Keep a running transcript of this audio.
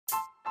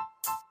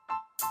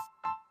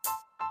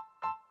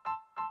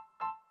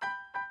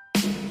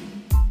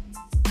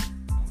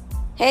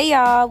Hey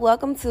y'all,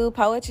 welcome to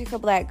Poetry for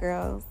Black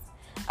Girls,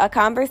 a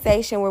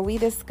conversation where we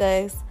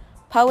discuss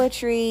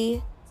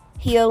poetry,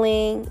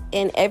 healing,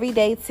 and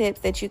everyday tips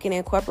that you can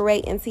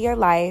incorporate into your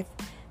life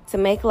to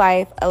make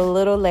life a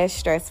little less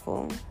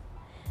stressful.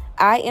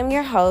 I am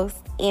your host,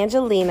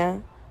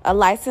 Angelina, a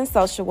licensed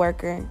social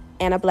worker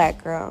and a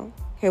Black girl.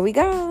 Here we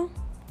go.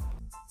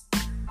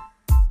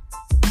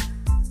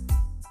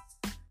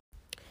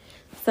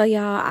 So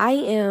y'all, I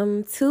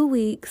am 2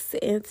 weeks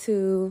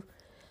into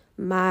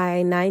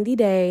my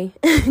 90-day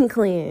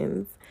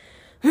cleanse.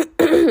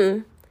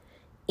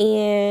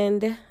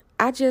 And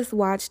I just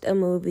watched a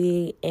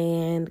movie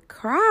and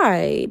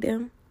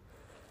cried.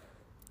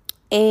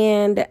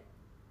 And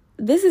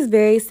this is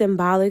very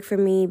symbolic for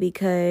me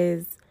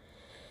because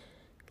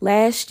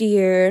last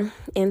year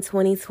in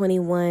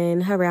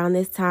 2021, around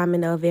this time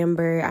in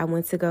November, I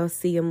went to go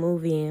see a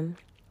movie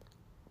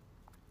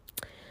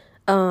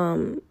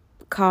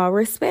called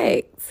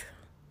Respect.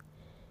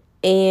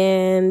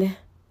 And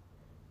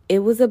it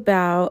was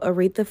about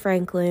Aretha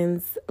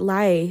Franklin's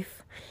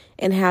life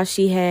and how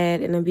she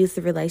had an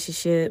abusive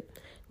relationship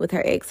with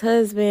her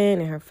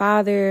ex-husband, and her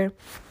father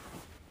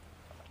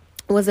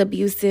was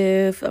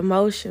abusive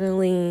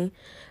emotionally.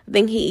 I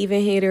think he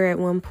even hit her at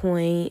one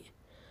point.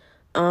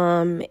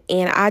 And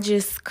I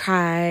just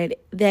cried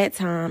that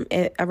time,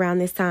 around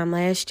this time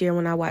last year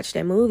when I watched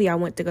that movie. I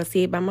went to go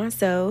see it by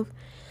myself.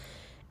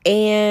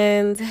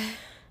 And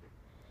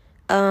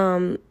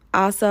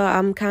also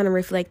I'm kind of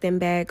reflecting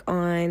back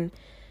on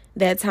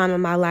that time in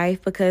my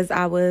life because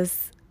I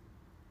was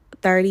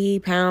 30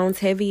 pounds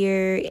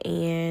heavier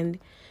and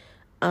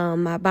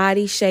my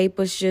body shape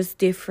was just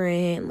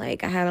different.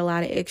 Like I had a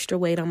lot of extra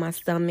weight on my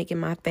stomach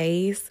and my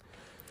face.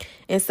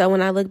 And so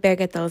when I look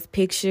back at those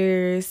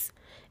pictures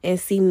and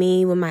see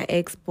me with my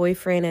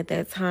ex-boyfriend at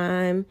that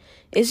time,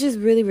 it's just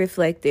really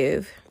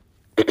reflective.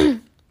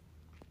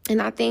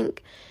 And I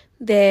think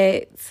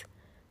that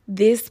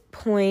this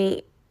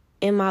point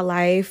in my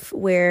life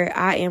where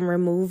I am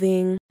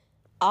removing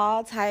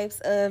all types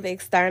of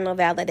external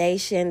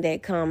validation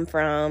that come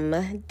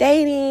from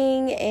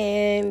dating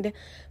and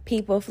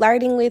people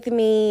flirting with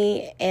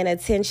me and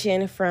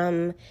attention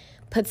from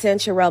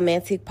potential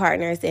romantic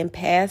partners and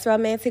past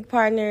romantic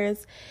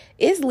partners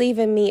is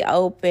leaving me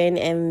open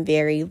and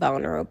very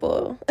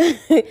vulnerable.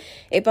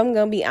 If I'm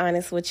going to be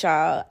honest with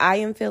y'all, I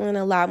am feeling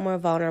a lot more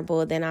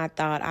vulnerable than I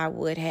thought I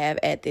would have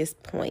at this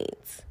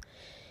point.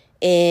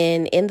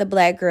 And in the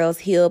Black Girls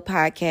Heal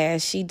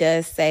podcast, she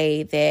does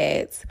say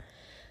that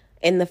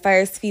in the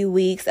first few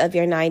weeks of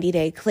your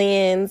 90-day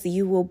cleanse,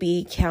 you will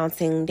be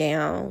counting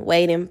down,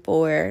 waiting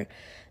for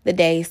the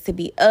days to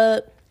be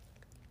up.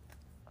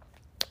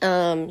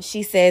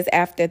 She says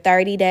after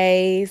 30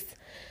 days,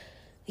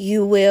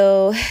 you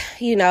will,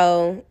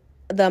 the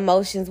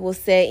emotions will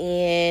set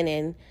in.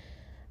 And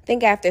I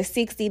think after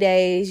 60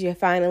 days, you're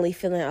finally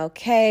feeling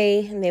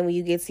okay. And then when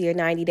you get to your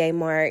 90-day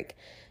mark,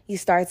 you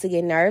start to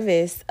get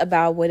nervous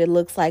about what it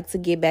looks like to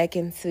get back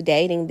into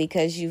dating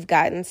because you've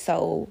gotten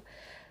so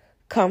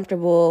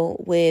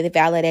comfortable with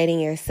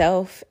validating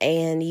yourself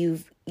and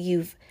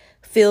you've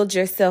filled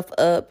yourself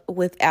up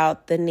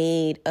without the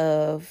need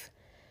of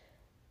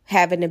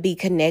having to be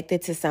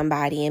connected to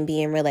somebody and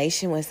be in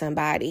relation with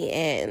somebody.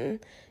 And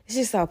it's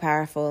just so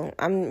powerful.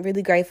 I'm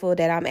really grateful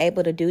that I'm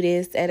able to do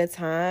this at a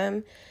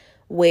time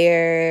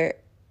where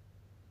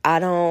I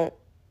don't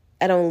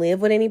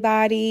live with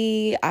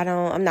anybody.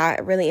 I'm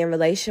not really in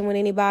relation with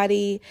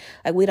anybody.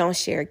 Like, we don't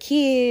share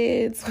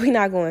kids. We're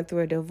not going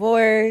through a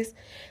divorce.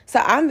 So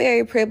I'm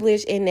very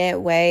privileged in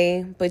that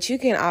way. But you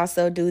can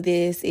also do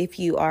this if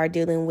you are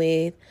dealing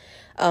with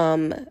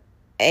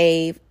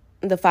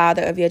the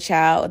father of your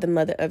child or the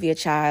mother of your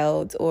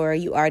child, or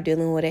you are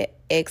dealing with an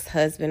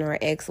ex-husband or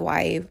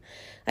ex-wife.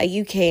 Like,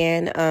 you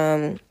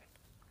can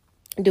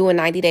do a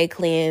 90-day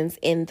cleanse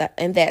in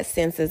that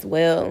sense as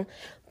well.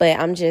 But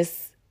I'm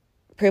just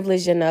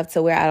privileged enough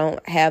to where I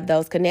don't have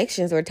those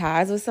connections or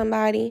ties with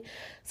somebody,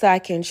 so I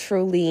can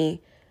truly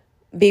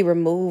be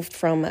removed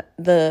from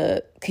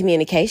the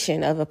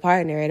communication of a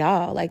partner at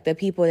all. Like, the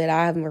people that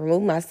I've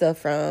removed myself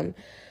from,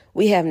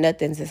 we have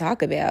nothing to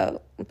talk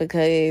about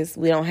because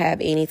we don't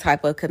have any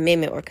type of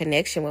commitment or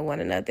connection with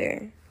one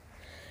another.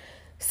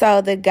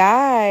 So the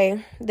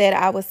guy that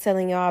I was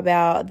telling y'all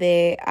about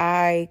that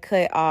I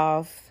cut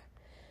off,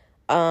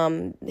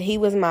 he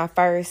was my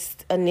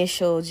first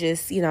initial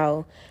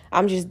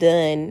I'm just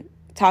done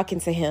talking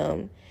to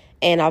him.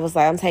 And I was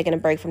like, I'm taking a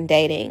break from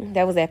dating.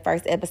 That was that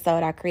first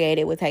episode I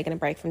created with taking a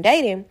break from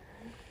dating.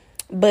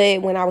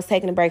 But when I was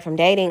taking a break from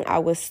dating, I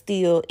was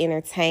still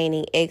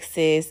entertaining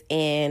exes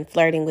and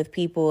flirting with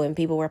people, and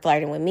people were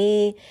flirting with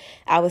me.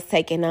 I was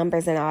taking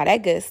numbers and all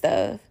that good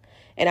stuff.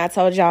 And I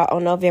told y'all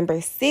on November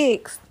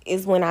 6th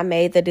is when I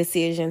made the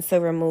decision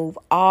to remove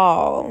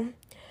all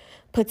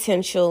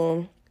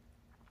potential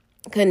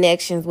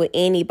connections with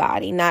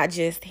anybody, not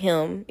just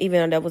him,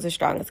 even though that was the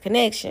strongest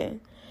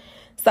connection.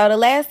 So the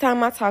last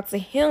time I talked to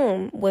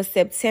him was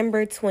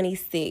September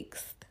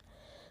 26th.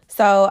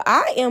 So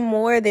I am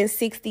more than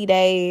 60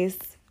 days,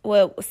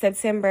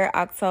 September,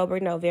 October,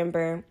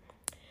 November,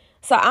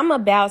 So I'm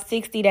about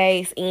 60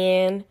 days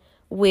in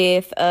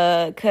with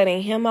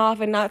cutting him off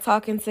and not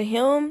talking to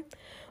him.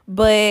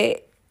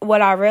 But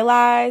what I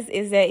realized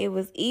is that it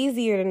was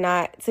easier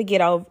to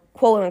get over,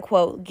 quote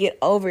unquote, get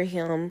over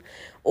him,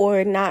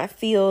 or not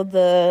feel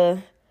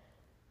the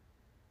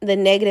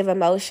negative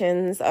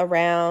emotions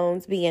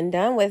around being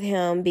done with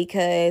him,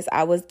 because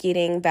I was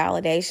getting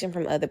validation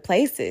from other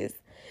places.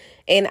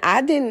 And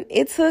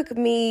it took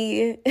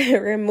me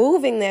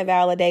removing that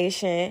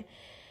validation.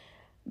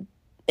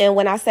 And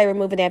when I say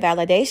removing that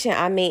validation,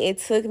 I mean, it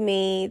took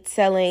me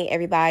telling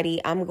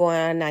everybody I'm going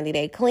on a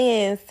 90-day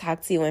cleanse,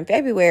 talk to you in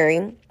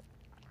February,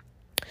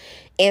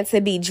 and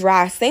to be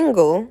dry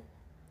single.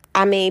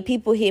 I mean,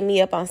 people hit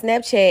me up on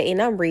Snapchat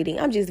and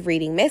I'm just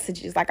reading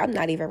messages. Like, I'm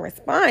not even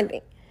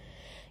responding.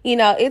 You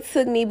know, it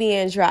took me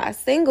being dry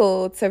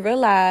single to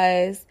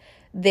realize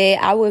that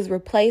I was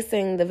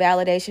replacing the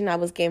validation I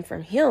was getting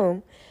from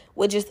him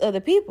with just other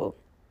people,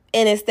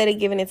 and instead of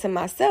giving it to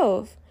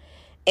myself.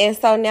 And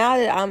so now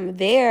that I'm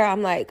there,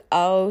 I'm like,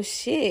 oh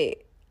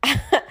shit,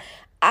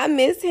 I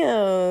miss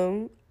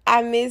him.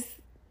 I miss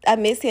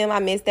him. I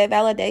miss that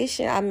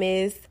validation. I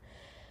miss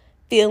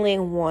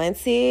feeling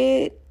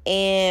wanted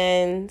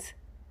and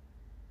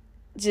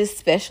just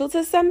special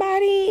to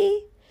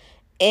somebody.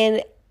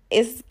 And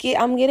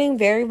I'm getting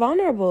very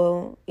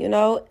vulnerable, you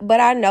know,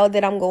 but I know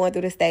that I'm going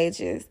through the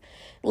stages.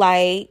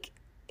 Like,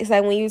 it's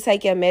like when you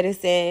take your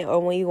medicine, or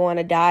when you go on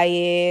a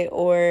diet,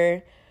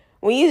 or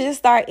when you just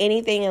start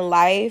anything in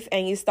life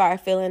and you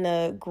start feeling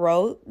the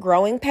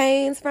growing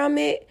pains from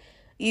it,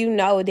 you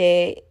know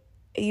that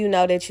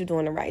you're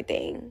doing the right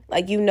thing.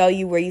 Like, you know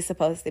you where you're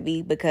supposed to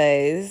be,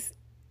 because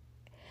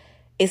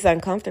it's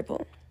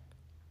uncomfortable.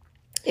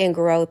 And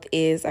growth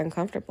is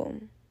uncomfortable.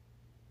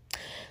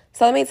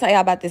 So let me tell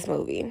y'all about this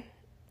movie.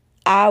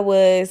 I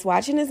was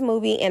watching this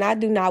movie, and I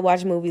do not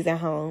watch movies at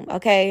home,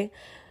 okay?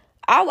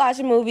 I watch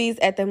movies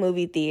at the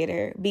movie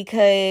theater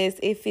because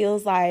it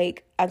feels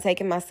like I'm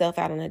taking myself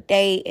out on a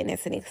date, and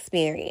it's an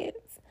experience.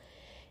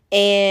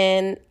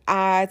 And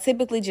I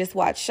typically just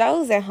watch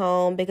shows at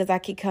home because I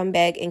can come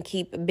back and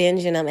keep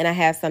binging them, and I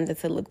have something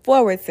to look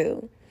forward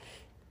to.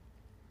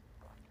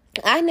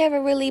 I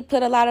never really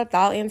put a lot of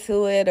thought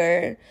into it,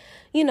 or,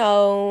 you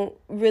know,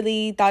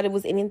 really thought it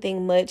was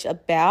anything much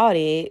about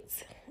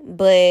it.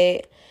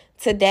 But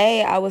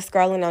today I was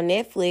scrolling on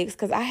Netflix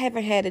because I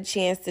haven't had a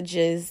chance to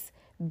just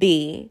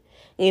be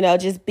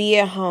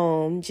at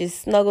home,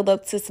 just snuggled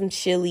up to some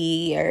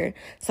chili or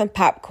some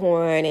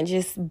popcorn and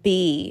just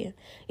be,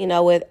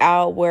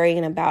 without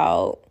worrying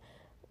about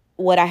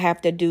what I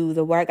have to do,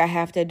 the work I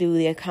have to do,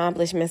 the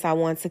accomplishments I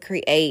want to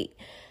create.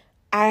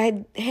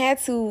 I had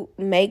to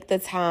make the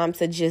time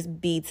to just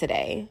be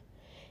today.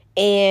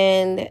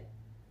 And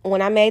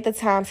when I made the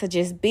time to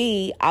just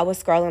be, I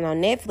was scrolling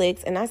on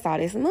Netflix and I saw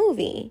this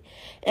movie.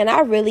 And I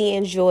really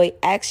enjoy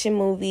action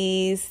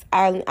movies.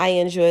 I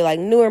enjoy like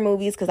newer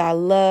movies because I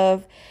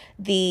love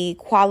the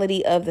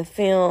quality of the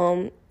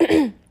film.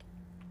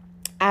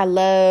 I'm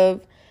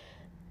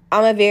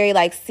a very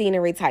like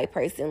scenery type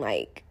person.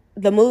 Like,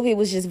 the movie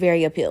was just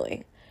very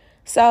appealing.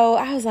 So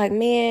I was like,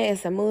 man,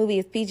 it's a movie.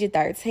 It's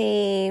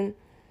PG-13.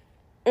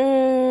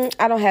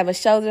 I don't have a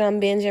show that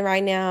I'm binging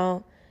right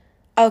now.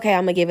 Okay,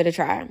 I'm going to give it a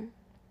try.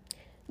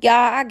 Y'all,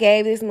 I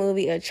gave this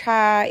movie a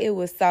try. It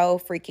was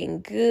so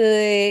freaking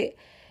good.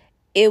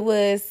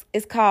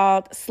 It's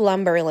called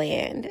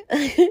Slumberland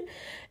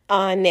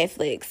on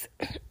Netflix.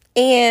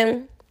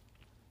 And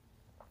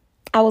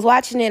I was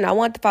watching it and I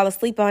wanted to fall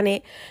asleep on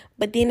it.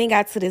 But then it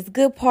got to this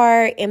good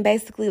part. And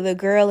basically the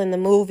girl in the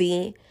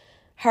movie,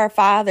 her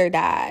father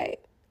died.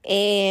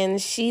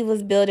 And she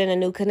was building a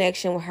new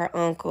connection with her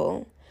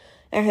uncle.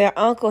 And her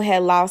uncle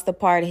had lost a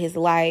part of his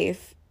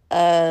life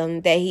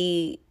that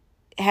he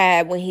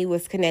had when he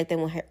was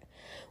connecting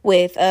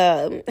with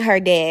her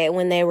dad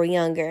when they were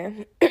younger.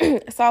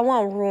 So I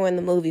won't ruin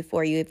the movie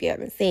for you if you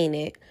haven't seen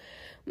it.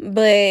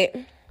 But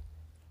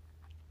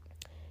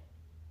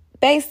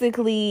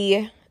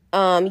basically,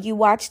 you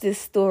watch this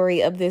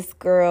story of this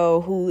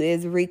girl who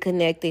is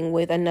reconnecting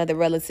with another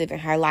relative in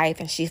her life,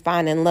 and she's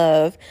finding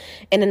love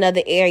in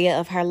another area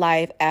of her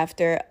life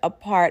after a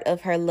part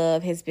of her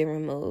love has been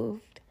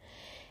removed.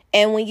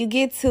 And when you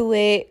get to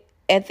it,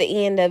 at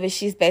the end of it,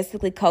 she's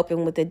basically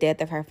coping with the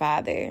death of her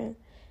father.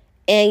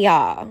 And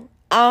y'all,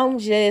 I'm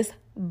just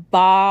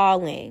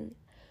bawling.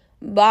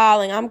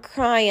 I'm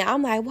crying.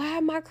 I'm like, why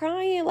am I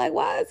crying? Like,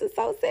 why is it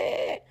so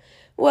sad?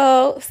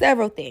 Well,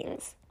 several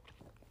things.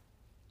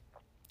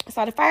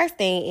 So the first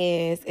thing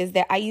is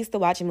that I used to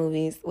watch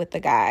movies with the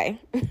guy.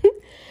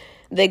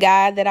 The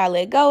guy that I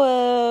let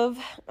go of.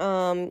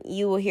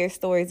 You will hear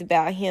stories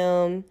about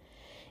him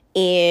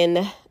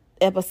in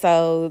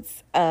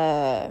episodes.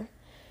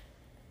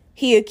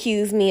 He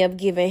accused me of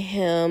giving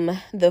him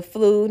the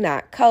flu,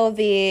 not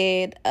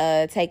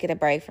COVID, taking a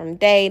break from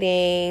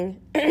dating.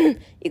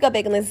 You go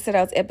back and listen to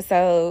those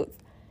episodes.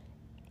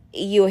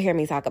 You'll hear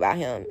me talk about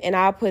him. And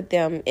I'll put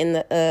them in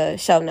the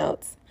show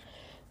notes.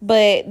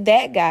 But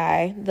that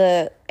guy,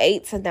 the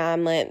 8 to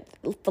 9 month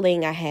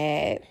fling I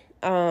had,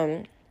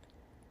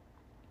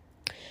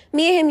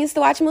 me and him used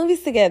to watch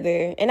movies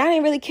together, and I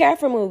didn't really care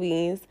for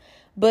movies,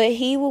 but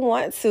he would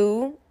want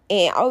to,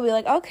 and I would be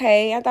like,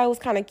 okay. I thought it was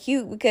kind of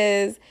cute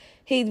because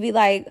he'd be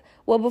like,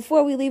 well,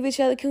 before we leave each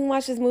other, can we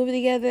watch this movie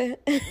together?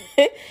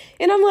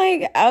 And I'm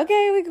like,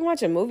 okay, we can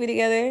watch a movie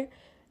together.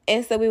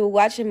 And so we would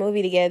watch a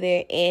movie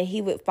together, and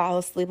he would fall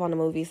asleep on the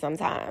movie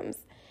sometimes.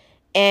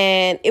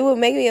 And it would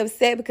make me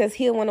upset because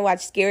he would want to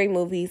watch scary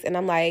movies. And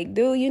I'm like,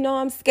 dude, you know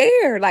I'm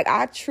scared. Like,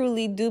 I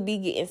truly do be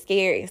getting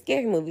scared in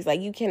scary movies.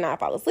 Like, you cannot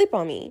fall asleep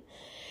on me.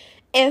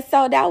 And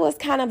so that was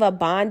kind of a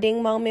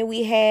bonding moment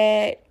we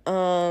had.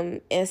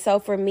 And so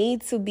for me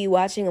to be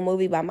watching a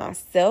movie by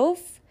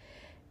myself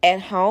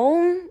at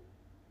home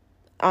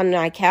on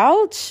my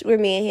couch where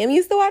me and him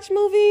used to watch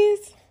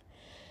movies,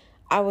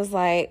 I was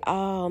like,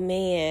 oh,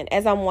 man.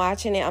 As I'm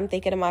watching it, I'm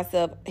thinking to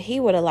myself, he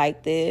would have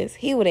liked this.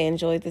 He would have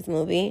enjoyed this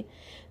movie.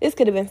 This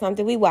could have been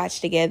something we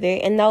watched together.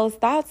 And those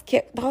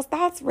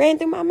thoughts ran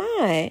through my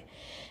mind.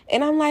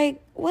 And I'm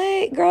like,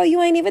 what? Girl,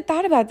 you ain't even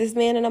thought about this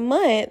man in a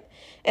month.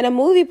 And a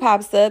movie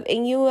pops up,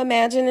 and you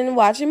imagining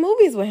watching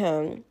movies with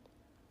him.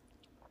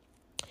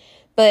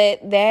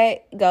 But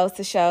that goes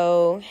to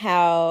show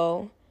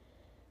how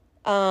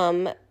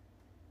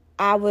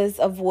I was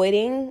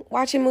avoiding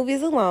watching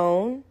movies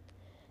alone.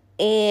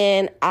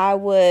 And I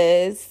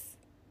was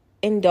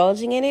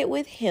indulging in it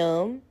with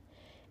him.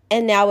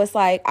 And now it's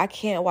like, I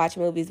can't watch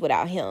movies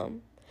without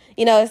him.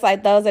 You know, it's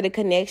like those are the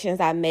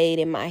connections I made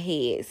in my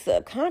head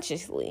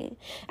subconsciously.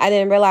 I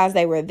didn't realize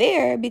they were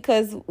there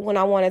because when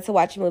I wanted to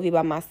watch a movie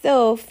by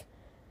myself,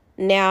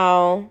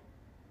 now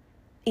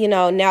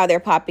they're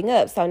popping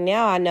up. So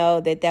now I know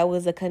that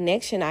was a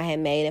connection I had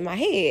made in my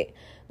head.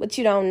 But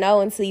you don't know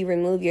until you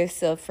remove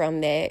yourself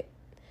from that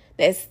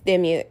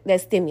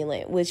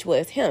stimulant, which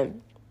was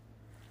him.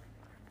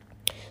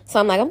 So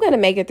I'm like, I'm going to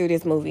make it through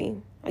this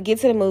movie. I get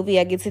to the movie,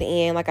 I get to the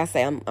end, like I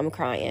say, I'm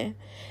crying.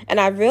 And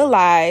I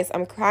realize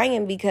I'm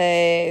crying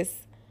because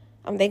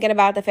I'm thinking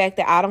about the fact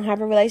that I don't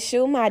have a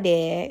relationship with my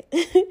dad.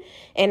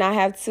 And I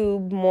have to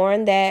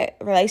mourn that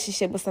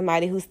relationship with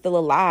somebody who's still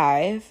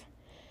alive.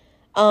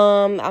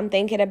 I'm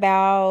thinking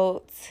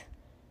about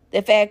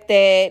the fact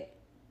that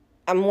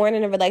I'm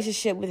mourning a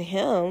relationship with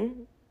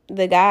him,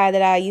 the guy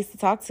that I used to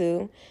talk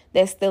to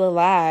that's still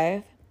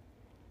alive.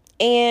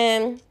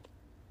 And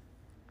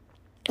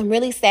I'm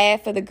really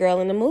sad for the girl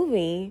in the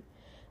movie.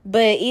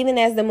 But even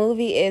as the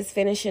movie is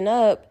finishing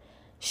up,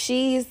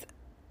 she's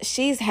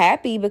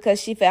happy because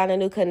she found a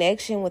new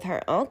connection with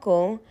her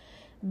uncle.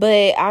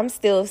 But I'm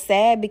still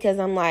sad because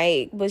I'm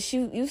like, but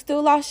you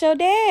still lost your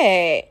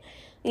dad.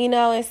 You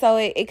know, and so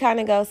it kind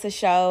of goes to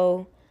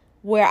show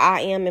where I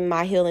am in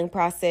my healing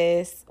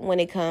process when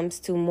it comes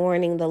to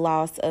mourning the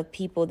loss of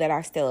people that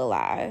are still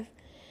alive.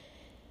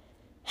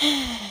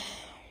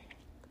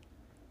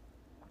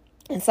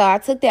 And so I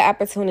took the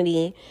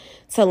opportunity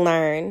to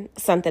learn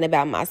something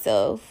about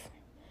myself.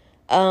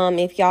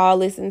 If y'all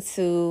listen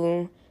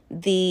to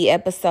the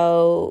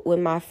episode with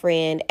my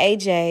friend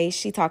AJ,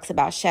 she talks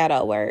about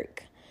shadow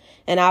work.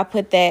 And I'll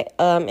put that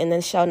in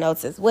the show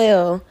notes as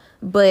well.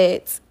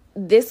 But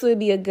this would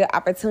be a good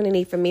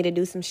opportunity for me to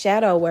do some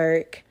shadow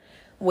work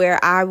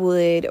where I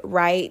would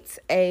write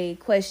a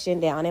question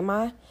down in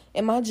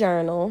my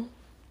journal.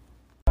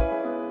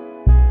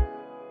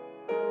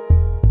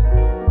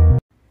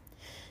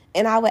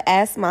 And I would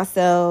ask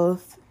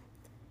myself,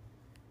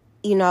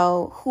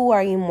 who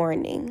are you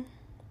mourning?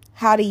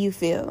 How do you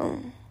feel?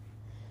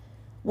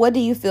 What do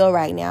you feel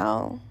right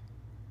now?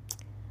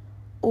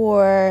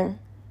 Or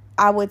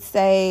I would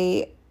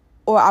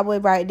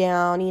write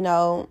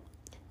down,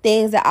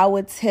 things that I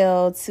would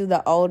tell to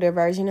the older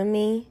version of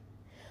me.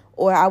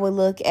 Or I would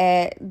look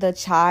at the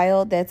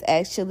child that's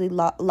actually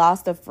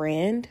lost a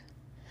friend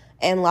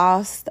and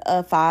lost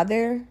a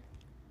father.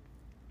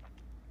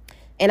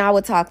 And I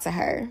would talk to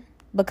her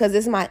because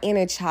it's my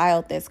inner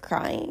child that's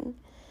crying.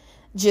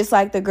 Just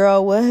like the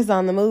girl was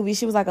on the movie.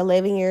 She was like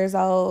 11 years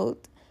old.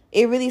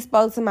 It really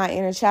spoke to my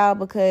inner child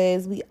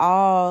because we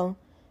all,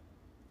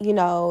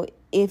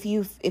 if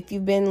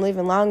you've been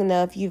living long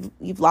enough,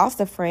 you've lost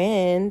a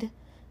friend,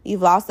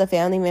 you've lost a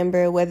family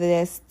member, whether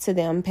that's to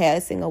them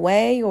passing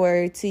away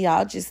or to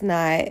y'all just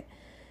not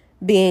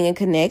being in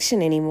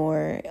connection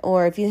anymore.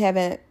 Or if you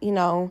haven't,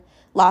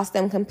 lost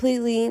them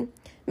completely,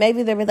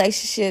 maybe the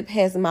relationship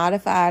has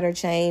modified or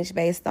changed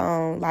based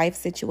on life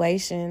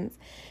situations.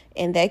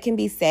 And that can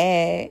be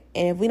sad.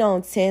 And if we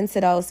don't tend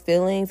to those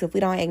feelings, if we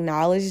don't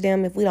acknowledge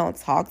them, if we don't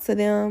talk to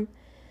them,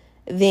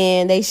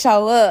 then they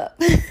show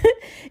up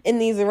in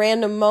these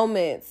random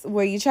moments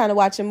where you're trying to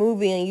watch a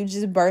movie and you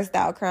just burst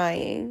out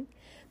crying.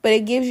 But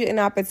it gives you an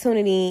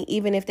opportunity,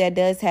 even if that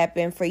does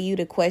happen, for you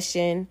to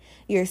question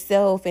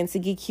yourself and to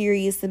get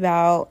curious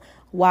about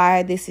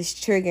why this is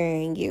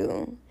triggering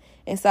you.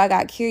 And so I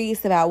got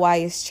curious about why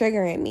it's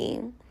triggering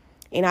me.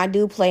 And I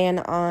do plan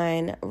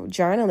on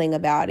journaling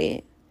about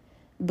it.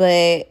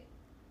 But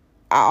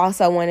I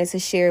also wanted to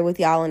share with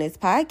y'all on this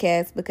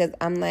podcast because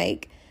I'm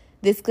like,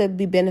 this could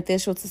be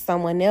beneficial to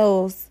someone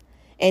else.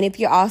 And if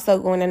you're also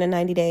going on a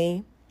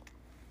 90-day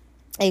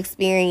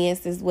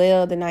experience as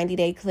well, the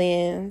 90-day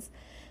cleanse,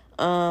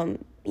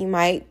 You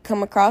might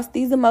come across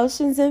these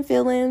emotions and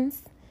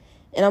feelings.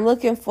 And I'm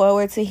looking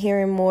forward to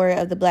hearing more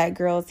of the Black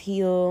Girls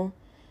Heal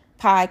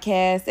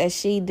podcast as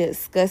she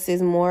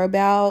discusses more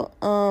about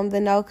the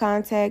no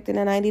contact and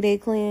the 90-day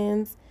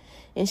cleanse.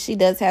 And she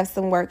does have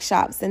some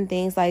workshops and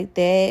things like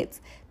that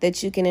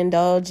you can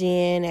indulge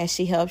in as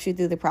she helps you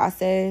through the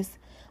process,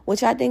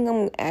 which I think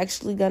I'm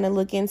actually going to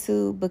look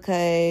into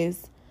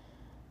because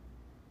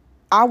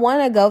I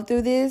want to go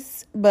through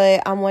this,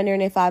 but I'm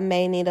wondering if I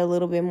may need a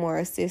little bit more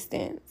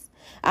assistance.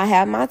 I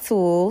have my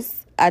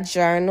tools. I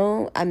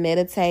journal. I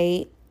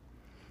meditate.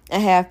 I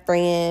have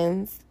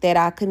friends that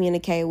I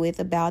communicate with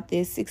about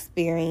this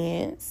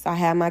experience. I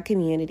have my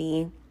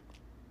community.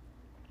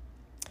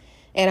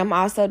 And I'm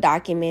also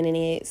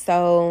documenting it.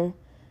 So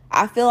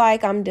I feel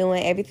like I'm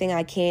doing everything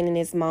I can in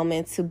this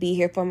moment to be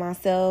here for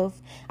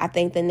myself. I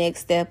think the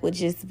next step would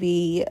just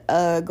be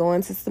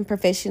going to some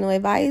professional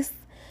advice,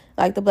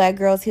 like the Black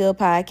Girls Heal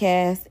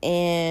podcast,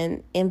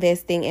 and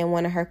investing in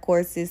one of her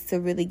courses to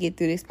really get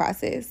through this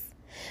process.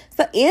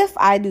 So if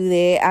I do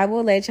that, I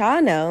will let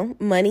y'all know.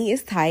 Money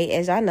is tight.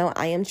 As y'all know,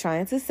 I am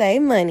trying to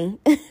save money.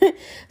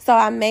 So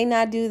I may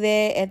not do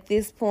that at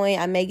this point.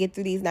 I may get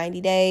through these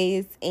 90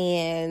 days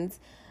and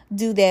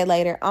do that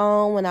later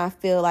on when I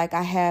feel like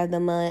I have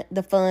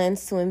the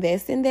funds to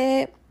invest in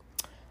that.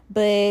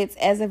 But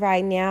as of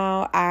right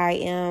now, I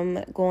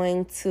am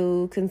going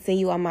to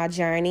continue on my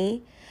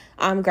journey.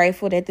 I'm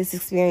grateful that this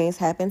experience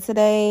happened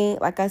today.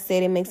 Like I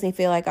said, it makes me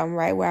feel like I'm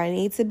right where I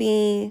need to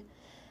be.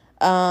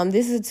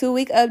 This is a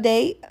 2-week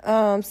update,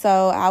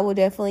 so I will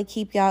definitely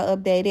keep y'all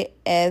updated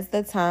as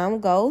the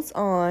time goes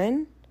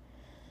on.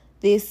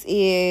 This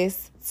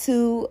is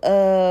 2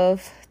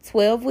 of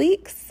 12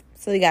 weeks,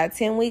 so we got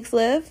 10 weeks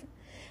left.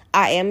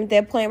 I am at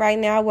that point right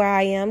now where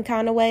I am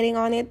kind of waiting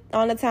on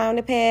the time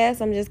to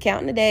pass. I'm just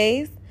counting the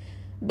days,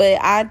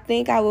 but I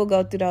think I will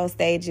go through those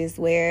stages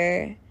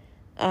where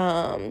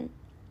I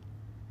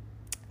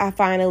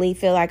finally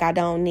feel like I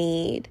don't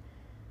need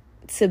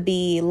to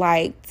be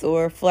liked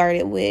or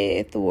flirted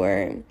with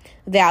or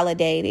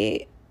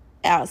validated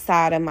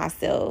outside of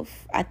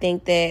myself. I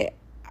think that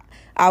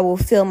I will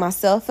fill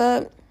myself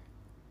up.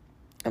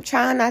 I'm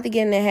trying not to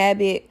get in the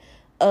habit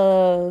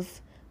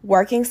of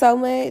working so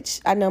much.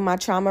 I know my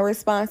trauma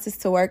response is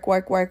to work.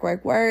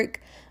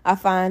 I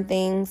find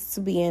things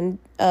to be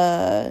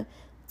to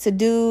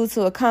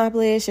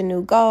accomplish a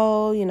new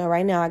goal. You know,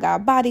 right now I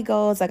got body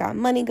goals, I got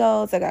money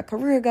goals, I got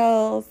career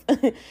goals,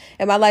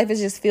 and my life is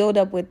just filled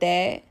up with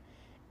that.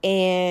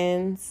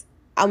 And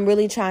I'm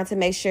really trying to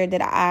make sure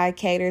that I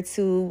cater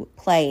to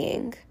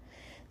playing.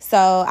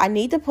 So I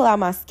need to pull out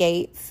my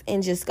skates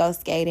and just go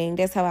skating.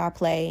 That's how I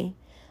play.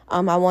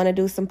 I want to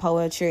do some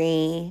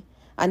poetry.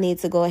 I need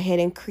to go ahead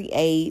and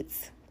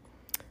create.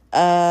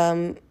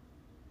 I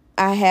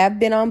have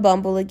been on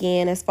Bumble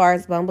again as far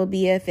as Bumble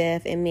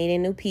BFF and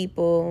meeting new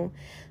people.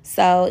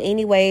 So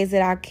any ways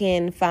that I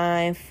can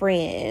find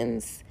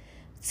friends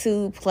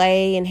to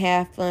play and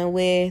have fun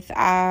with,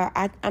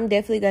 I'm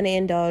definitely going to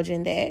indulge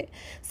in that.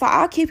 So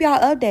I'll keep y'all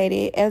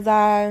updated as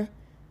I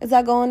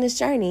go on this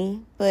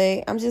journey.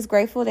 But I'm just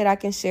grateful that I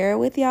can share it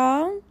with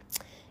y'all.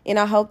 And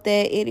I hope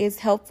that it is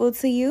helpful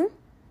to you.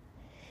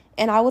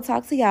 And I will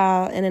talk to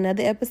y'all in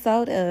another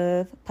episode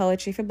of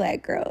Poetry for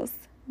Black Girls.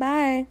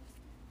 Bye.